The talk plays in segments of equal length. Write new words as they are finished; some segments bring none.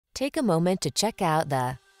Take a moment to check out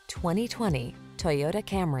the 2020 Toyota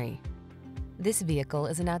Camry. This vehicle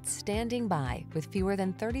is an outstanding buy with fewer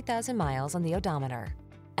than 30,000 miles on the odometer.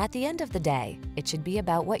 At the end of the day, it should be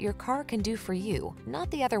about what your car can do for you,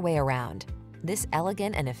 not the other way around. This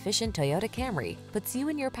elegant and efficient Toyota Camry puts you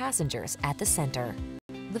and your passengers at the center.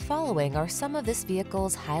 The following are some of this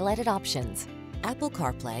vehicle's highlighted options: Apple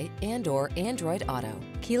CarPlay and/or Android Auto,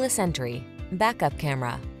 keyless entry, backup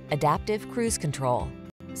camera, adaptive cruise control,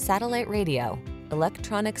 satellite radio,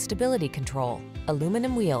 electronic stability control,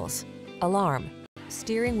 aluminum wheels, alarm,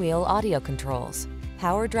 steering wheel audio controls,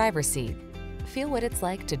 power driver seat. Feel what it's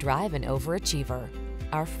like to drive an overachiever.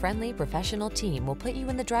 Our friendly professional team will put you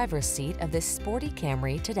in the driver's seat of this sporty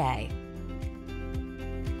Camry today.